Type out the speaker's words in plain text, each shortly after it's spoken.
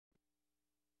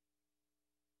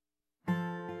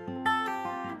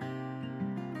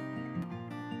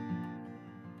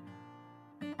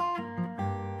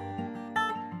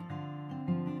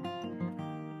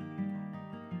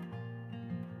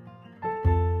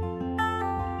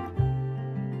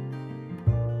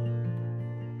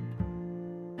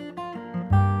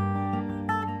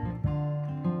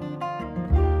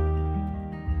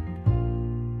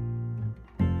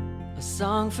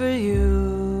song for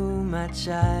you, my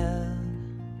child,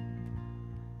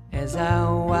 as I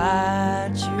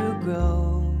watch you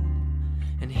grow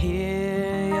and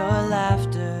hear your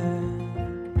laughter.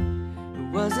 It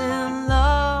wasn't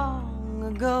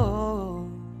long ago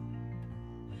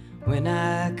when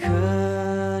I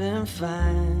couldn't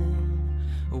find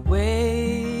a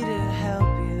way to help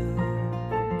you.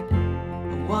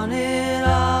 I want it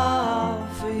all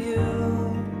for you.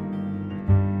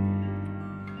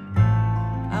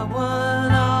 I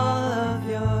want all of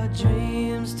your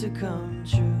dreams to come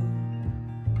true.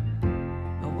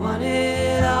 I want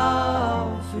it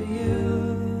all for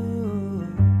you.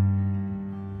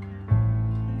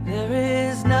 There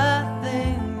is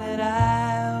nothing that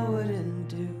I wouldn't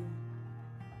do.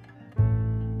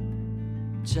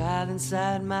 Child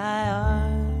inside my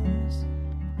arms,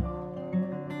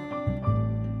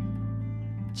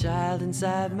 child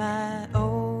inside my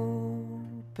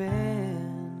open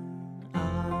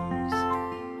arms.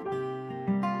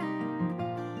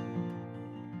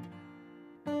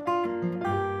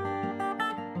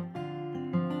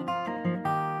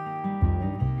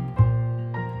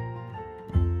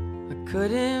 I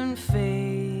couldn't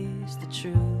face the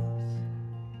truth.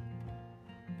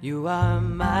 You are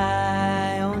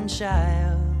my own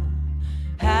child.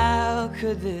 How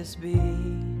could this be?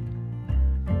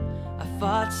 I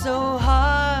fought so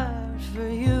hard for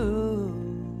you,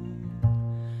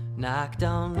 knocked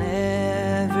on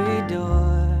every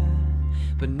door,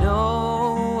 but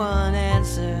no one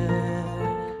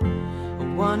answered. I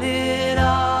want it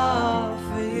all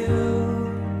for you.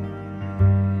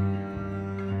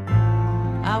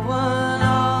 I want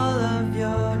all of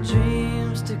your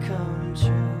dreams to come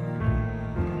true.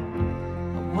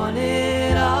 I want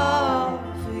it all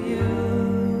for you.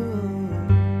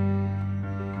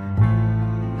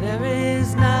 There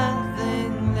is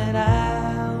nothing that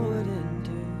I wouldn't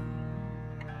do.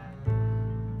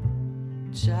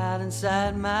 Child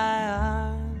inside my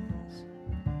arms,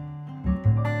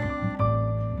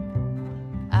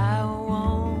 I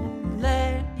won't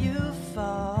let you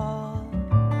fall.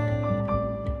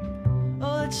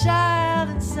 Oh, the child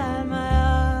inside my arms.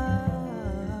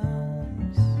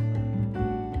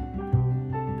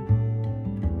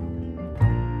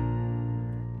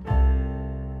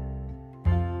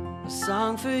 A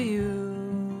song for you,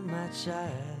 my child,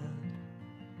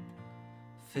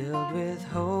 filled with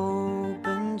hope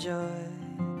and joy,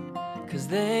 'cause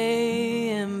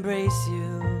they embrace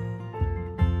you.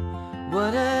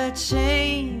 What a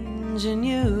change in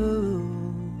you.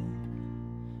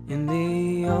 In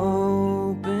the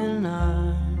open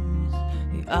arms,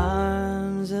 the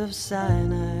arms of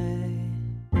Sinai.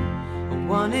 I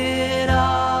want it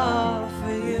all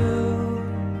for you.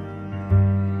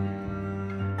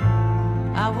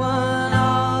 I want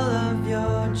all of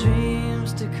your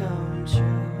dreams to come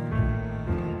true.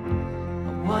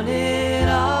 I want it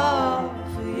all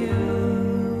for you.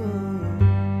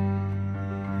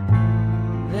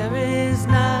 There is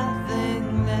nothing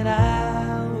that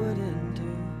I wouldn't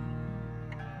do.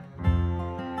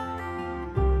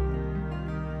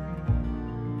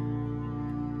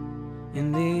 In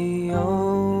the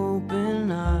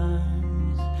open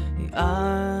arms, the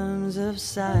arms of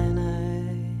Sinai.